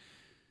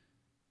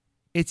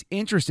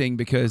interesting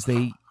because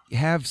they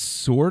have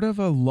sort of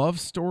a love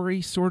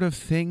story sort of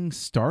thing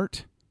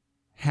start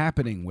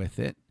happening with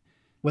it.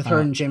 With her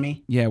and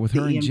Jimmy. Yeah, with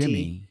her and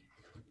Jimmy.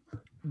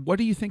 What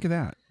do you think of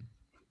that?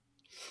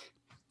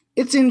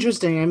 It's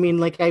interesting. I mean,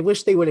 like, I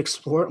wish they would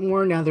explore it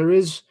more. Now, there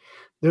is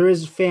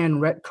fan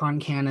retcon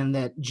canon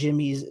that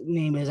Jimmy's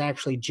name is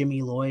actually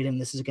Jimmy Lloyd,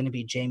 and this is going to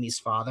be Jamie's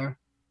father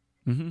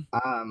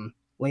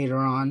later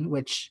on,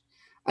 which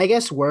I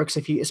guess works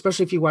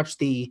especially if you watch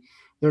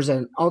there's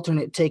an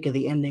alternate take of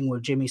the ending where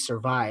Jimmy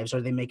survives,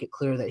 or they make it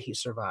clear that he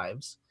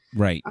survives.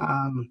 Right.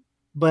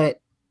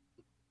 But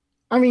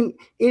I mean,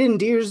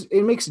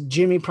 it makes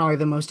Jimmy probably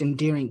the most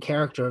endearing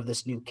character of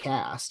this new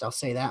cast. I'll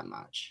say that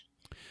much.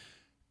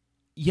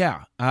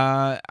 Yeah.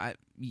 And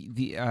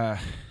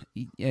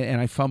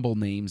I fumble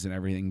names and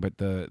everything, but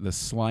the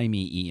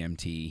slimy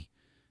EMT.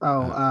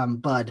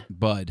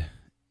 Bud.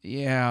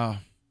 Yeah.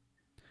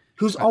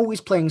 Who's always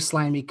playing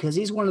slimy, because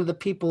he's one of the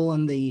people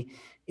in the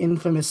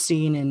infamous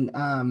scene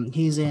in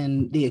he's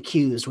in The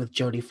Accused with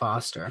Jodie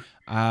Foster.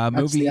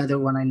 That's the other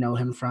one I know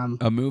him from.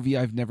 A movie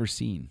I've never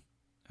seen.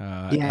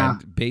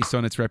 And based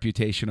on its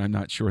reputation, I'm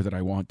not sure that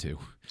I want to.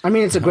 I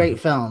mean, it's a great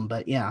film,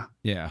 but yeah.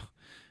 Yeah.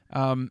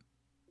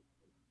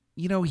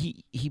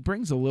 He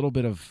brings a little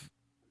bit of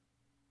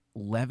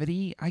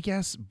levity, I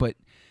guess, but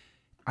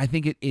I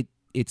think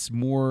it's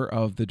more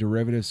of the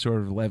derivative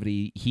sort of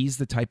levity. He's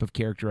the type of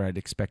character I'd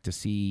expect to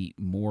see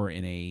more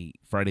in a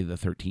Friday the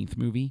 13th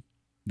movie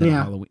than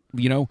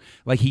Halloween.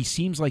 Like, he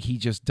seems like he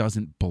just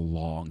doesn't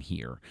belong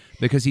here,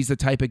 because he's the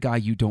type of guy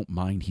you don't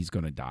mind he's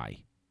going to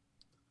die.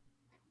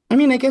 I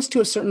mean, I guess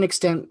to a certain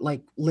extent,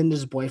 like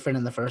Linda's boyfriend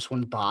in the first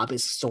one, Bob,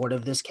 is sort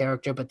of this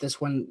character, but this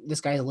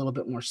guy's a little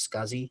bit more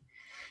scuzzy.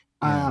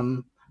 Yeah.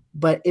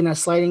 But in a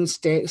sliding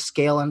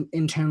scale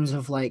in terms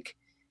of like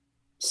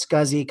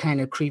scuzzy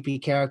kind of creepy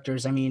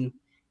characters, I mean,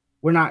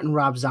 we're not in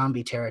Rob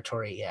Zombie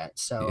territory yet.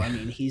 So, I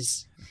mean,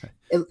 that's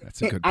a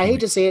good point. I hate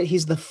to say it,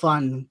 he's the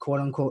fun,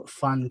 quote unquote,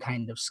 fun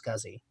kind of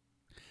scuzzy.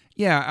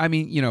 Yeah. I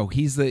mean,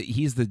 he's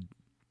the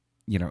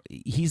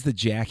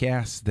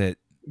jackass that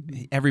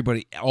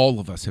all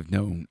of us have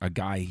known a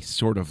guy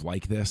sort of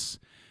like this,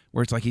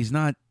 where it's like, he's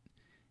not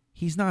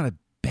a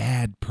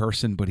bad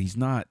person, but he's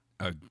not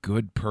a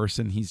good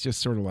person. He's just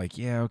sort of like,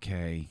 yeah,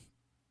 okay.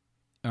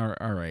 All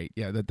right.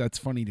 Yeah, that's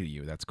funny to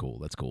you. That's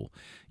cool.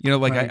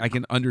 Right. I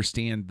can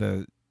understand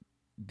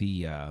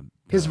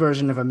his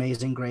version of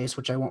Amazing Grace,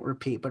 which I won't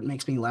repeat, but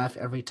makes me laugh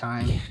every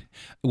time.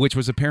 Which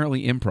was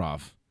apparently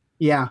improv.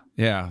 Yeah.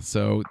 Yeah.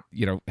 So,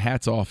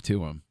 hats off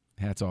to him.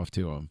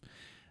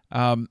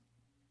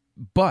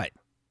 But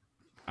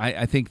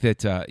I think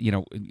that,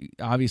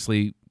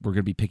 obviously we're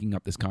going to be picking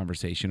up this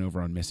conversation over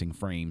on Missing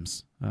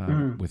Frames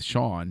with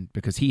Sean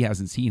because he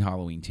hasn't seen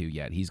Halloween 2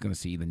 yet. He's going to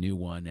see the new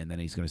one, and then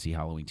he's going to see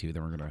Halloween 2.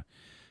 Then we're going to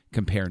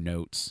compare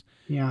notes.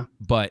 Yeah.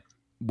 But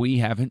we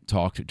haven't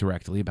talked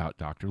directly about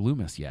Dr.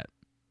 Loomis yet.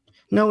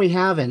 No, we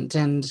haven't.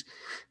 And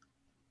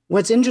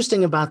what's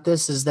interesting about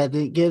this is that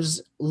it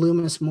gives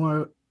Loomis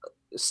more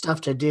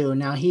stuff to do.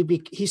 Now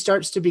he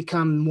starts to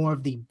become more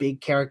of the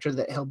big character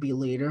that he'll be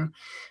later,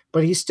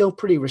 but he's still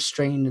pretty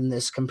restrained in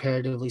this,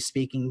 comparatively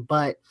speaking.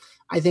 But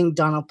I think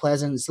Donald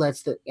Pleasance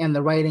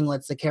the writing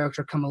lets the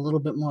character come a little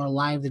bit more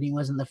alive than he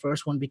was in the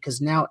first one,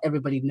 because now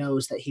everybody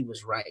knows that he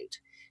was right.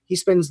 He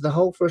spends the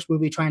whole first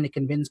movie trying to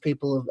convince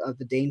people of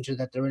the danger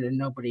that they're in, and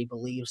nobody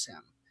believes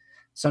him.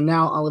 So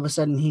now all of a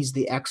sudden he's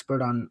the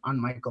expert on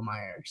Michael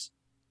Myers.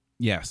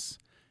 Yes,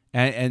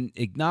 and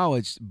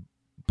acknowledged,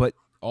 but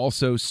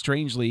also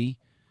strangely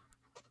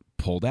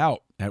pulled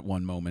out at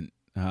one moment,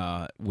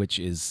 which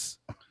is,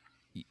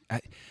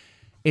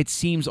 it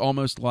seems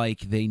almost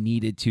like they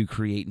needed to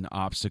create an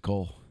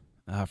obstacle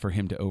for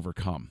him to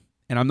overcome.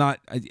 And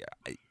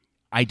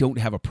I don't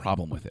have a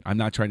problem with it. I'm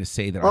not trying to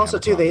say that. Also,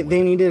 too, they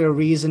needed a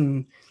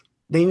reason.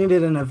 They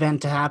needed an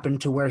event to happen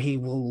to where he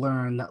will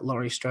learn that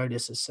Laurie Strode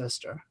is his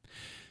sister.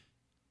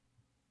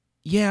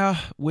 Yeah,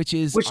 which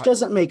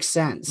doesn't make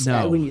sense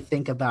when you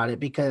think about it,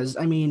 because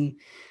I mean,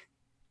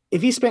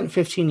 if he spent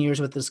 15 years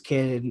with this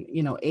kid,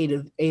 and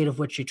eight of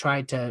which you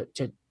tried to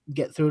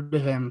get through to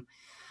him,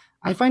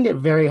 I find it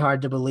very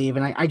hard to believe,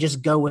 and I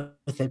just go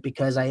with it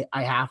because I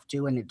have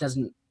to, and it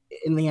doesn't.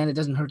 In the end, it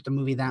doesn't hurt the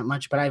movie that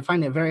much, but I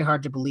find it very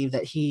hard to believe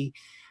that he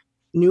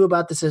knew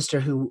about the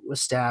sister who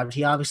was stabbed.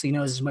 He obviously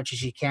knows as much as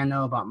he can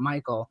know about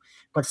Michael,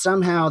 but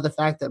somehow the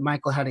fact that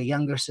Michael had a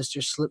younger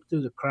sister slipped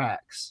through the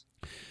cracks.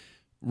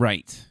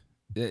 Right.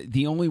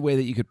 The only way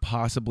that you could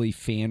possibly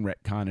fan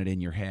retcon it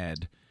in your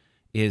head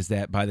is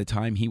that by the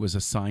time he was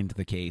assigned to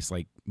the case,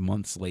 like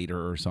months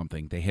later or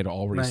something, they had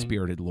already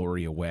spirited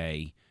Laurie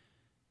away.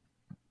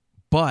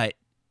 But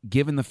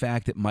given the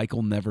fact that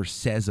Michael never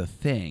says a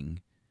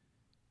thing,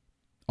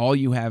 all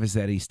you have is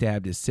that he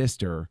stabbed his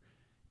sister.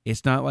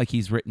 It's not like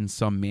he's written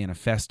some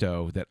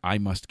manifesto that I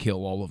must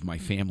kill all of my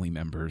family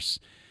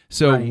members.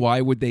 So why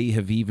would they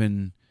have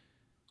even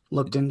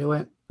looked into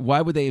it?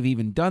 Why would they have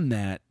even done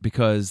that?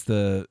 Because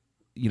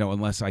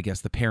unless I guess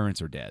the parents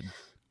are dead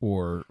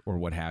or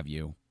what have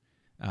you.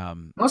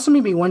 Also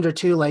made me wonder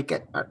too,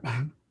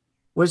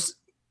 was,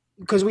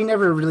 because we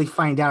never really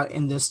find out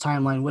in this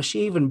timeline, was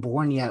she even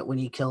born yet when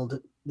he killed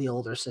the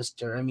older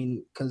sister? I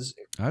mean, because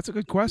that's a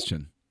good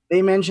question.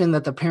 They mentioned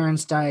that the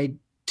parents died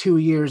 2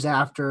 years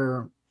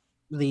after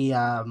he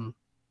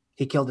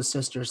killed his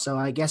sister. So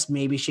I guess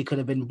maybe she could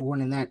have been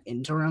born in that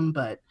interim,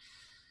 but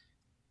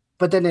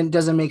then it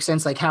doesn't make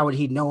sense. Like, how would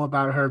he know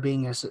about her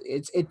being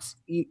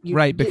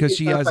right? Because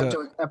she has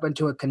up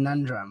into a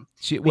conundrum.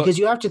 Because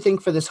you have to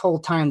think for this whole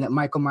time that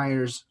Michael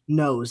Myers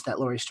knows that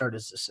Laurie Strode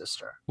is his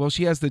sister. Well,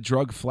 she has the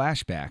drug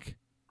flashback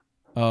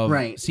of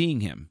seeing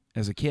him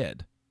as a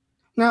kid.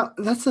 Now,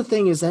 that's the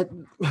thing, is that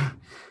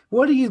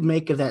what do you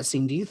make of that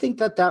scene? Do you think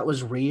that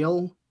was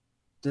real?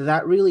 Did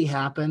that really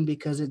happen?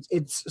 Because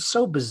it's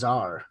so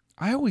bizarre.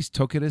 I always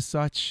took it as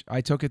such. I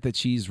took it that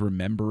she's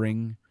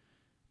remembering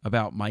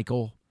about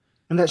Michael.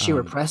 And that she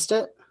repressed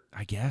it?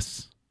 I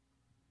guess.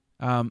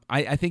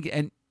 I think,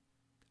 and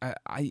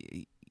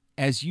I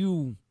as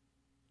you've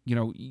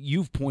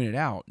pointed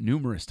out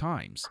numerous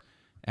times,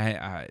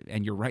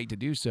 and you're right to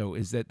do so,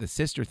 is that the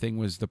sister thing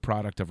was the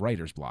product of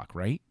writer's block,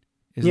 right?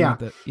 Yeah.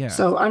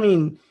 So, I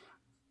mean,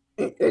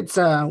 it's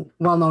a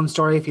well-known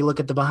story if you look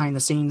at the behind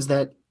the scenes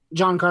that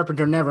John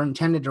Carpenter never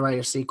intended to write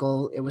a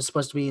sequel. It was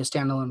supposed to be a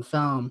standalone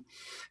film,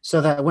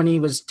 so that when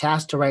he was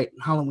tasked to write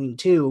Halloween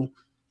 2,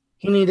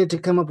 he needed to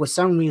come up with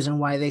some reason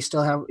why he's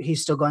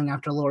still going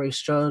after Laurie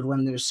Strode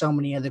when there's so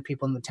many other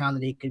people in the town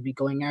that he could be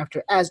going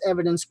after, as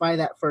evidenced by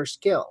that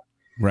first kill.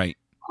 Right.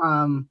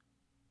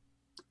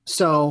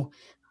 So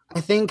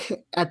I think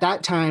at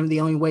that time,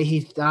 the only way he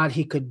thought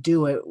he could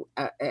do it,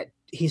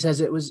 he says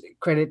it was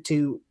credit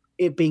to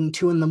it being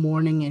 2 a.m.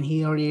 and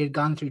he already had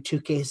gone through 2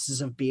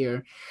 cases of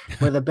beer,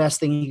 where the best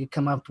thing he could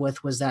come up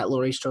with was that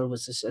Laurie Strode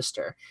was his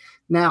sister.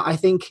 Now, I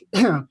think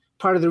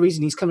part of the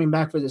reason he's coming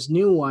back for this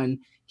new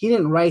one, he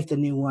didn't write the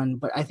new one,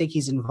 but I think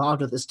he's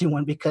involved with this new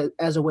one because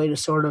as a way to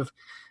sort of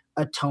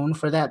atone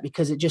for that,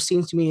 because it just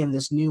seems to me in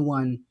this new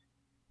one,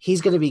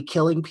 he's going to be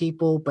killing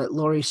people, but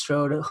Laurie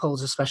Strode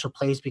holds a special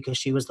place because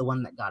she was the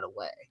one that got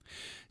away.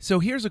 So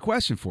here's a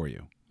question for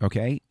you,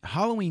 okay?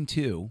 Halloween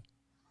 2,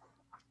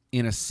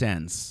 in a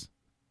sense,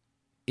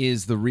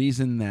 is the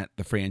reason that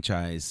the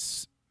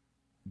franchise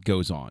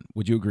goes on.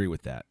 Would you agree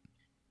with that?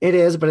 It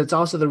is, but it's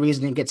also the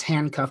reason it gets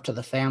handcuffed to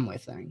the family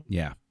thing.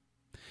 Yeah.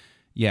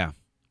 Yeah.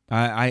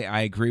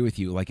 I agree with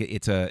you. Like,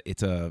 it's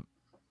a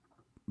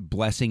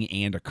blessing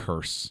and a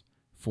curse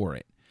for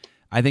it.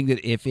 I think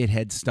that if it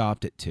had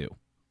stopped at 2,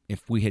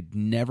 if we had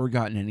never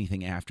gotten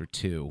anything after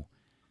 2,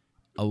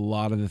 a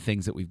lot of the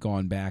things that we've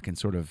gone back and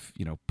sort of,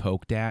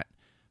 poked at,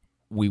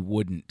 we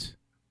wouldn't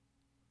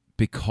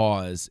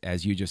because,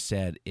 as you just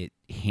said, it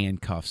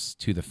handcuffs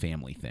to the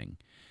family thing.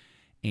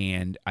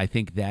 And I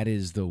think that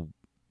is the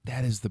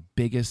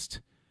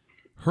biggest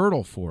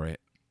hurdle for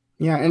it.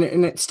 Yeah,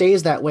 and it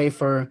stays that way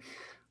for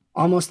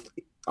almost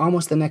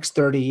the next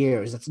 30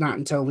 years. It's not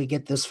until we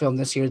get this film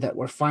this year that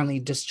we're finally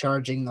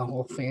discharging the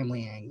whole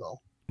family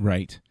angle.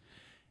 Right.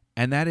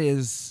 And that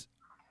is,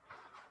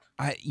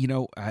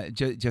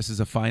 just as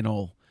a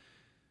final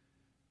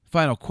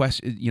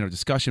question,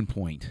 discussion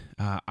point.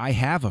 I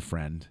have a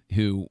friend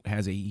who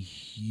has a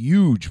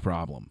huge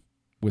problem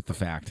with the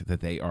fact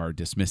that they are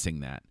dismissing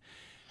that.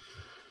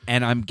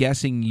 And I'm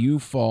guessing you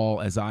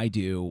fall, as I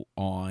do,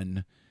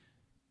 on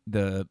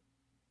the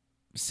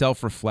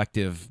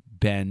self-reflective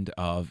bend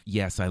of,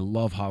 yes, I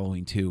love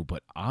Halloween 2,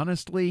 but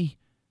honestly,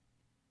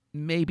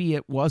 maybe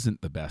it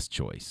wasn't the best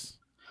choice.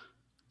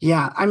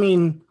 Yeah, I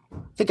mean, I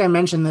think I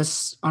mentioned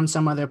this on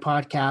some other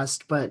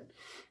podcast, but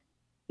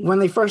when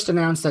they first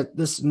announced that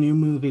this new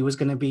movie was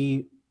going to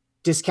be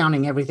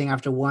discounting everything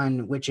after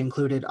 1, which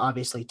included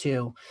obviously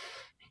 2,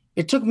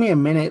 it took me a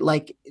minute.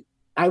 Like,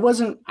 I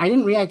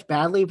didn't react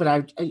badly,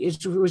 but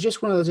it was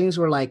just one of those things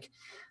where, like,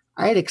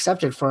 I had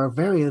accepted for a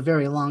very,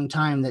 very long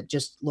time that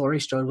just Laurie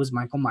Strode was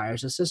Michael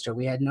Myers' sister.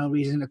 We had no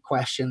reason to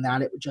question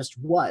that. It just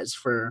was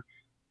for,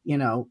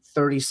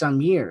 30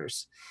 some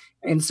years.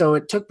 And so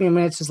it took me a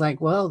minute to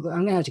like, well, I'm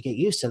going to have to get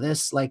used to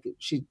this. Like,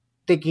 she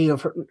thinking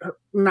of her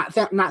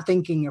not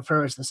thinking of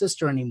her as the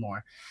sister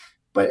anymore.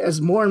 But as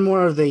more and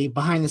more of the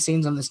behind the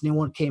scenes on this new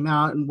one came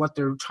out and what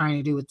they're trying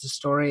to do with the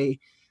story,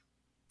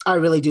 I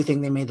really do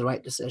think they made the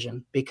right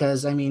decision,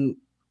 because, I mean,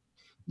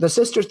 the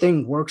sister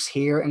thing works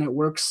here and it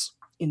works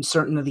in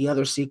certain of the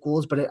other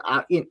sequels, but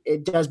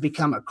it does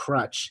become a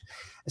crutch,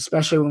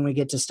 especially when we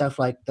get to stuff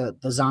like the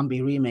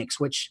zombie remakes,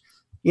 which,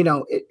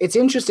 it's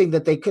interesting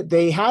that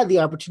they had the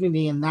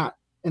opportunity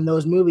in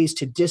those movies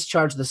to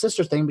discharge the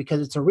sister thing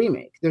because it's a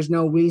remake. There's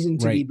no reason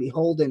to be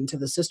beholden to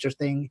the sister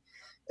thing,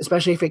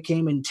 especially if it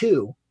came in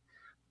 2.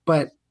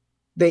 But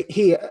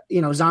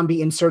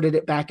Zombie inserted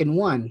it back in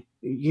 1,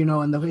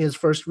 in his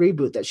first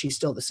reboot, that she's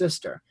still the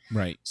sister.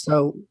 Right.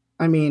 So,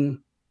 I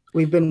mean,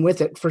 we've been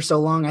with it for so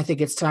long. I think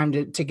it's time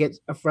to get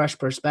a fresh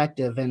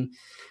perspective. And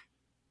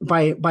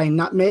by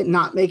not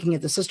making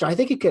it the sister, I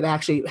think it could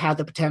actually have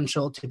the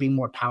potential to be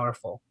more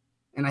powerful.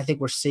 And I think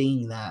we're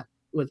seeing that,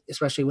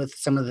 especially with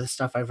some of the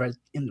stuff I've read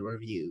in the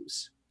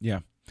reviews.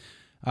 Yeah.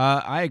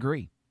 I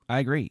agree.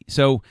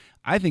 So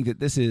I think that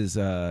this is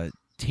a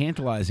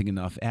tantalizing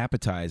enough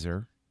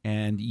appetizer,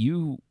 and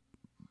you,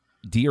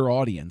 dear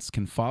audience,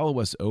 can follow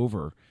us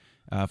over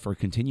for a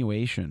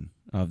continuation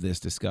of this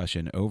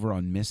discussion over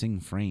on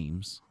Missing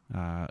Frames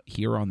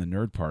here on the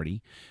Nerd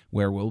Party,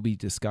 where we'll be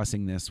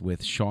discussing this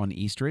with Sean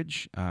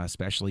Eastridge,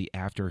 especially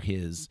after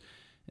his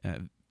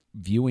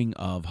viewing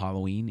of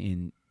Halloween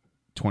in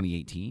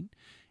 2018.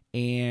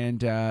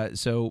 And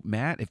so,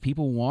 Matt, if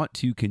people want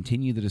to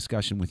continue the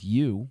discussion with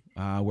you,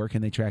 where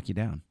can they track you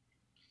down?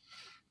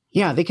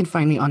 Yeah, they can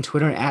find me on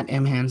Twitter at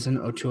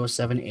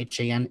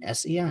mhansen0207,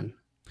 HANSEN.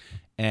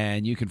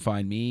 And you can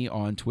find me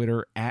on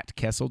Twitter at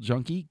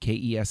KesselJunkie,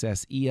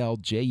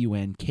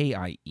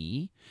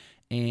 KESSELJUNKIE.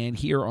 And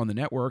here on the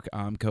network,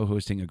 I'm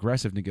co-hosting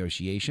Aggressive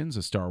Negotiations,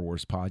 a Star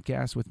Wars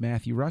podcast with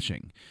Matthew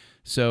Rushing.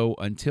 So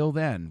until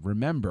then,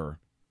 remember,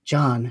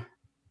 John,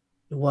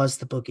 it was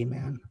the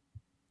boogeyman.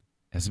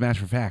 As a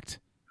matter of fact,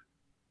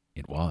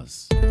 it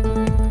was.